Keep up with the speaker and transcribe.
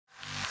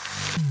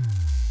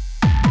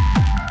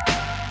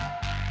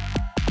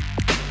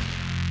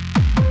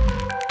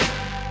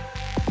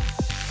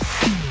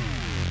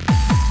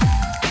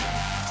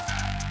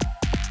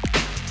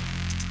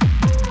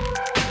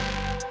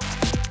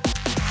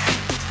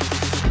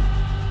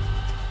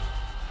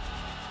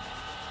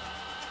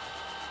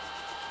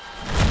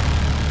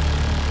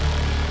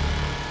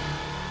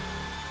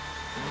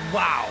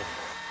Wow.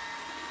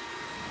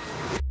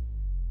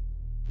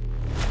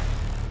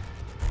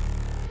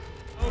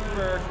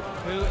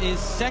 Who is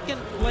second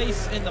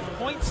place in the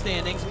point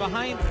standings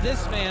behind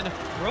this man,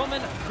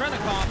 Roman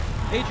Krennikov,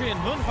 Adrian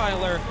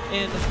Mundweiler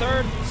in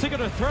third,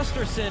 Sigurdur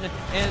Thrusterson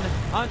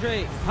and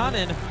Andre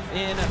Hannen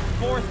in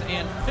fourth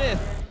and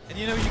fifth. And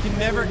you know, you can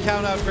never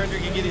count out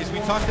Frederick Gidius. We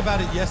talked about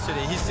it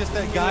yesterday. He's just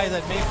that guy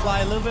that may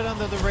fly a little bit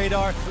under the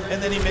radar,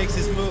 and then he makes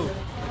his move.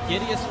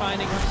 Gidius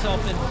finding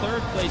himself in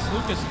third place.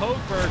 Lucas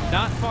Hogberg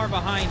not far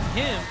behind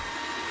him.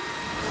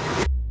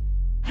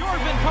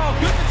 Björgvin Karl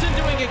Guðmundsson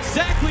doing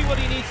exactly what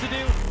he needs to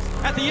do.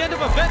 At the end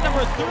of event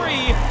number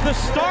 3, the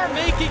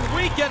star-making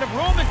weekend of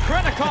Roman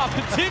Krennikov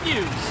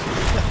continues.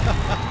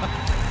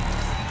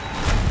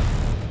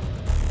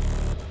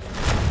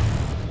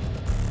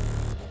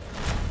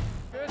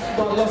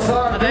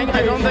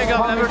 I don't think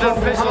I've ever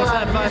done pistols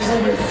that fast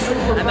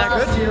and that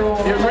good.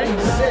 You agree?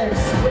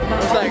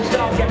 It's like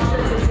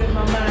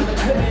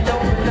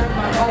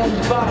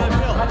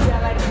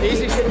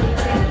easy.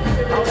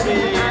 How's the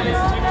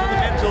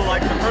mental,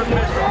 like the first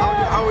pistol?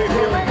 How are we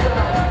feeling?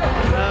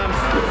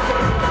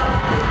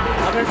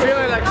 I've been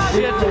feeling like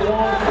shit for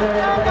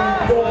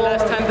the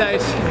last 10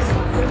 days.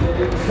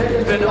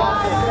 It's been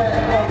awful.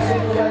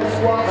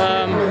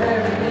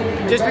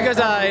 Just because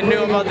I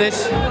knew about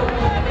this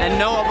and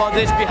know about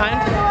this behind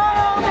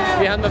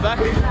my back.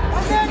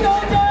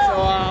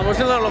 So I was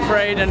a little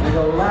afraid, and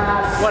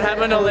what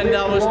happened to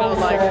Linda was not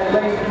like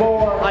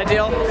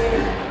ideal.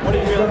 What are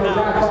you feeling now?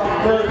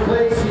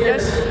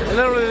 Yes, a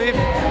little relief.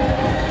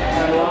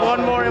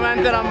 One more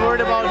event that I'm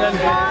worried about, and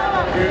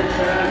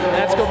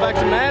let's go back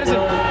to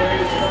Madison.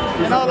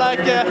 You know,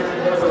 like,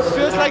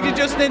 feels like you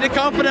just need the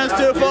confidence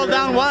to fall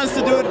down once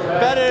to do it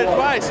better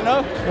twice, you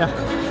know? Yeah.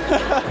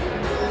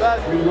 But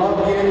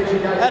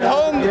at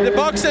home, the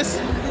boxes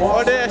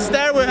or the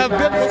stair we have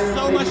built was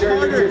so much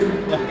harder.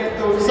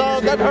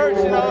 So that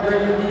hurts, you know.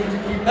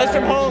 That's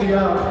from home.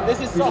 This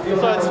is soft,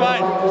 so it's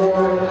fine.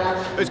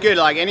 It's good.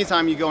 Like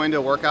anytime you go into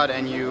a workout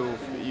and you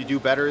do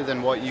better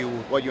than what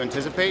you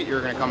anticipate,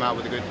 you're going to come out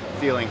with a good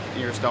feeling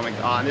in your stomach.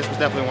 And this was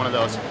definitely one of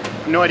those.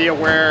 No idea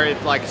where it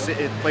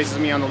places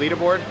me on the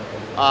leaderboard.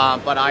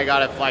 But I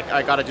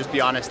gotta just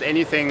be honest.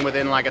 Anything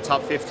within like a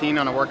top 15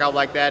 on a workout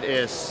like that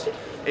is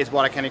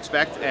what I can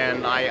expect,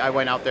 and I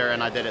went out there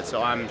and I did it,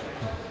 so I'm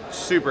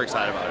super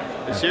excited about it.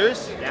 Are you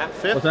serious? Yeah.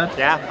 Fifth? What's that?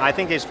 Yeah, I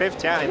think he's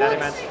fifth, yeah, in that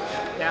event.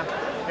 Yeah,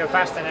 you're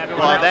faster than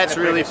everyone else. Well, that's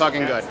really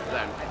fucking good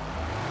then.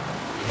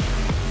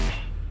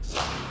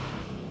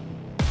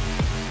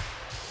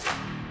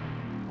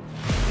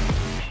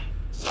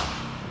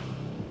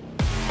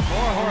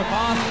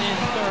 In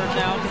third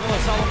now, Camilla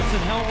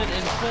Solomonson helmet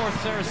in fourth,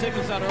 Sara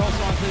Sigmundsdottir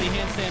also onto the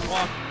handstand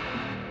walk.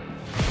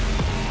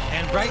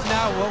 And right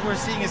now what we're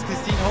seeing is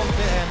Kristin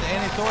Holte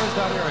and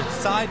Thorisdottir are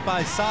side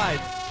by side.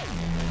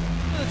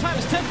 The time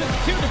is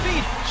 10:52 to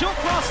beat. She'll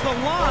cross the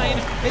line.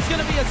 It's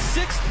going to be a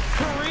 6th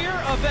career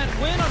event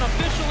win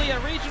unofficially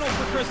at regional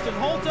for Kristin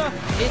Holte,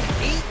 an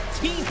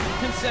 18th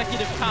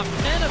consecutive top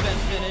 10 event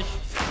finish.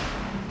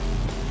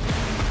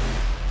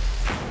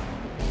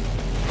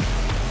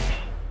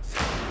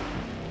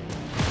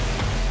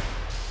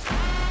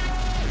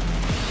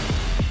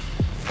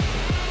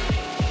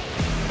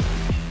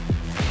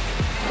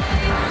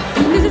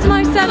 This is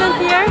my 7th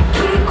year.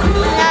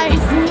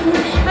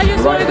 I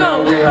just want to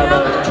go. I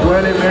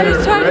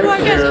just try to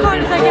work as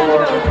hard as I can to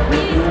go.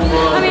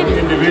 I mean, you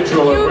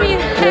mean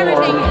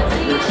everything.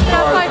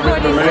 I've fight for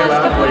these last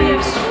couple of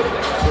years.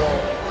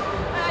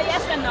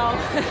 Yes and no.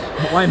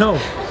 Why no?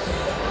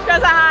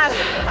 Because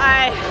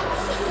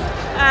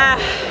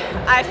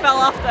I fell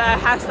off the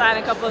handstand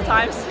a couple of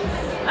times.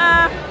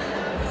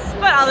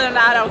 But other than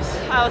that, I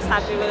was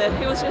happy with it.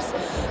 It was just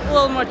a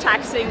little more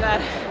taxing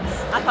than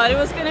I thought it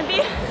was going to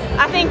be.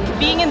 I think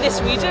being in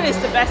this region is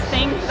the best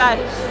thing that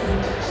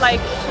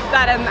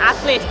an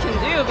athlete can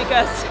do,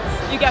 because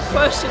you get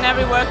pushed in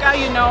every workout.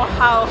 You know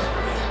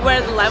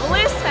where the level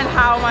is and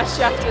how much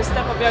you have to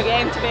step up your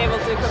game to be able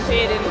to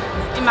compete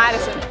in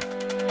Madison.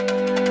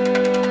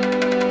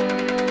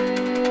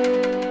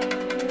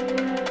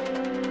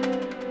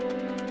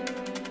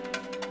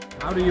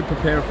 How do you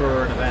prepare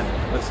for an event?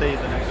 Let's say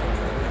the next one.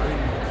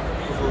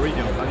 For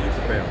regional, how do you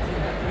prepare?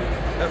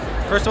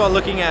 First of all,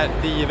 looking at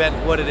the event,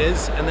 what it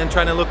is, and then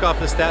trying to look off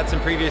the stats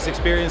and previous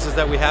experiences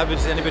that we have.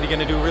 Is anybody going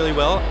to do really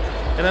well?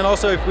 And then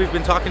also, if we've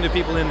been talking to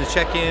people in the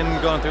check-in,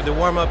 going through the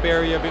warm-up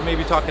area, but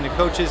maybe talking to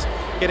coaches,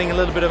 getting a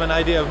little bit of an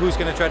idea of who's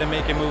going to try to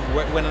make a move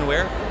when and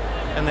where,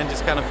 and then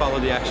just kind of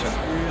follow the action.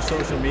 Do you use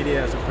social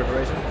media as a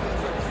preparation?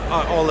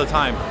 All the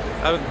time.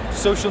 I'm a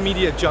social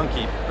media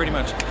junkie, pretty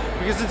much,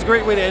 because it's a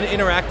great way to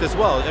interact as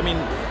well. I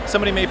mean,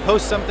 somebody may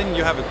post something,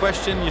 you have a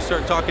question, you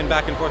start talking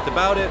back and forth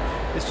about it.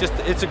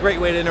 It's a great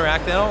way to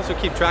interact and also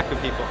keep track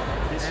of people.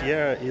 This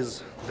year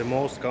is the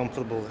most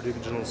comfortable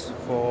regionals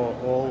for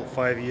all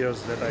 5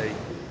 years that I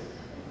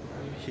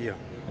here.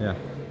 Yeah.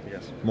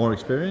 Yes. More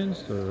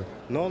experience or?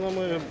 No,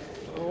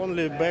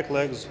 only back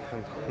legs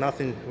and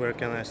nothing where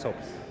can I stop.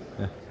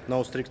 Yeah.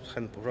 No strict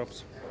hand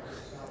push-ups,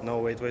 no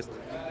weight waste.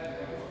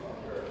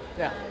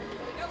 Yeah.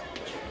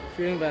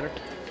 Feeling better.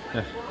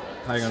 Yeah.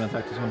 How are you gonna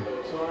attack this one?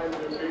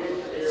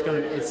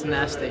 It's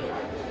nasty.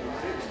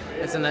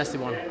 It's a nasty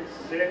one.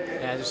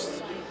 Yeah,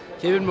 just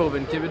keep it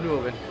moving, keep it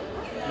moving.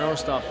 No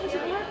stop.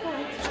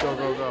 Just go,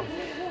 go, go.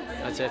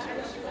 That's it.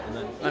 And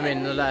then, I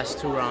mean, the last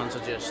 2 rounds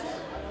are just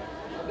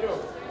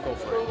go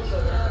for it.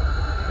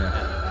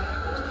 Yeah.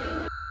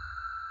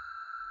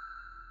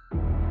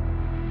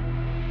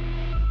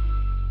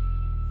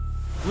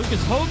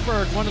 Lucas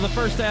Högberg, one of the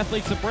first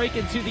athletes to break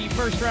into the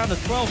first round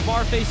of 12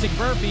 bar-facing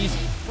burpees.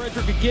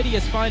 Frederick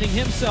Agidius finding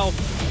himself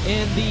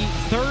in the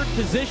 3rd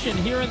position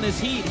here in this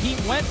heat. He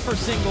went for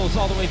singles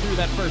all the way through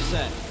that first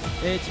set.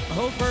 It's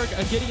Högberg,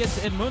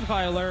 Agidius, and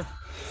Munnweiler.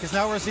 Because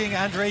now we're seeing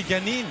Andre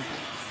Ganin,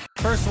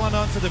 first one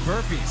onto the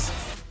burpees.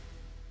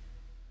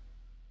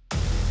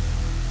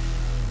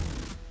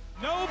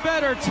 No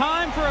better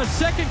time for a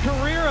second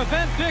career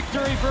event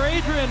victory for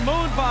Adrian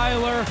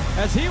Munnweiler,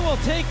 as he will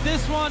take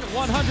this one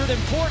 100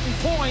 important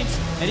points,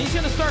 and he's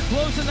going to start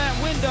closing that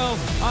window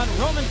on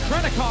Roman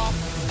Krenikov.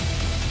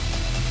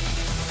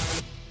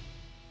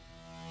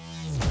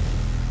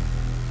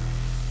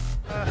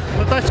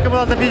 Но тактика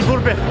была добить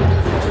бурпе.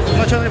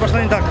 Вначале не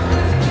пошла не так.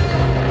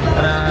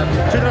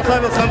 Чуть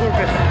расслабился на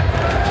бурпе.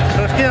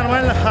 Рывки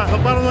нормально, но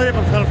пару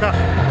репов на руках.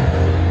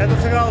 Это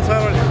сыграло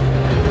свою роль.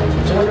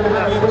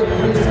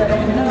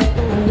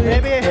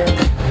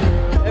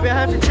 Maybe I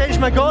have to change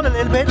my goal a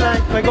little bit.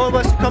 Like my goal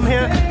was to come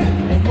here,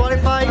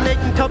 qualifying,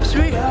 making top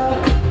 3.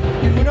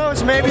 Who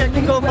knows? Maybe I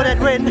can go for that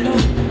win.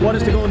 What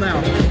is the goal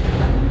now?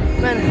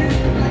 Man,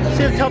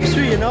 still top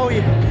 3. You know,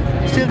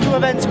 still 2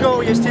 events to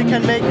go. You still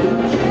can make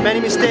many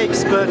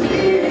mistakes, but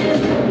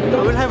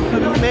I will have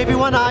maybe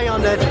one eye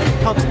on that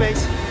top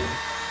space.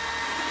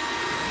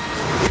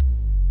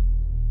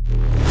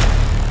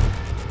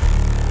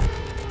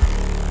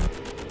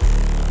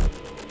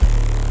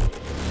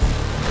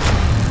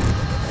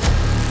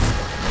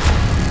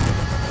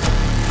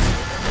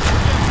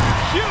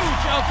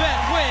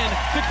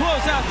 To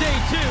close out day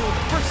 2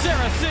 for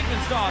Sara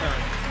Sigmundsdottir.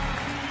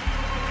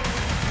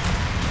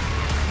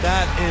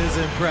 That is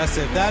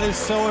impressive. That is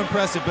so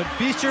impressive, but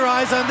feast your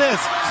eyes on this.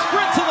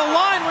 Sprint to the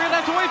line. We're going to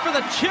have to wait for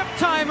the chip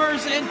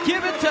timers and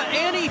give it to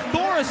Annie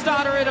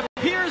Thorisdottir. It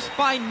appears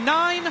by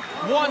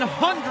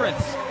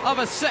 9/100ths of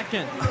a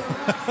second.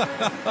 That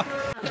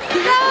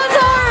was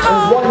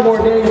horrible. There's one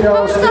more day to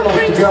go. I'm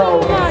suffering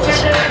so much.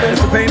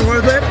 Is the pain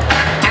worth it?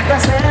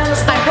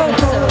 I hope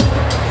so.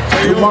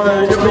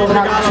 Tomorrow we still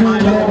have 2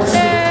 legs.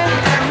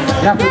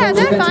 Yeah,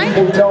 they're fine.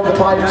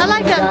 I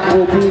like them.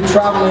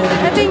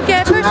 I think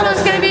first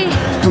one's going to be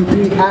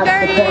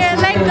very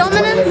leg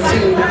dominant,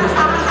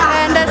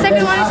 and the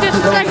second one is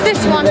just like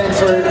this one. But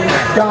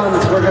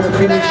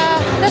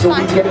that's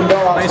fine.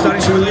 Are you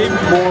starting to relieve?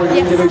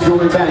 Yes,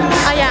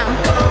 I am.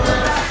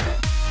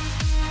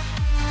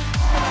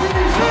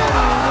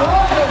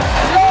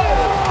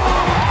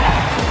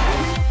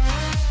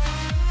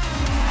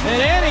 And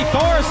Annie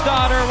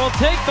Thorisdottir will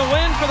take the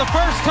win for the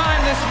first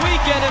time this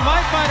weekend and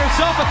might find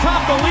herself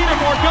atop the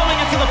leaderboard going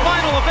into the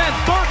final event,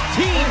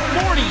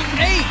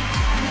 13:48.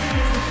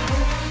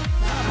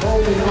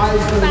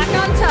 Back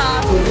on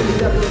top.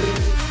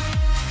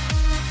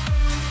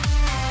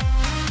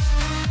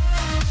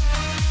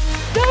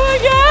 Oh my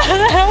god!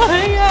 Oh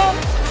my god!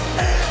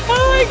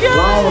 Oh my god!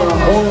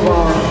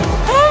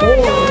 Oh my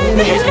god!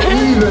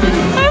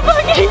 I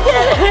fucking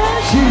did it!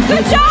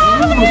 Good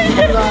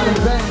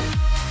job!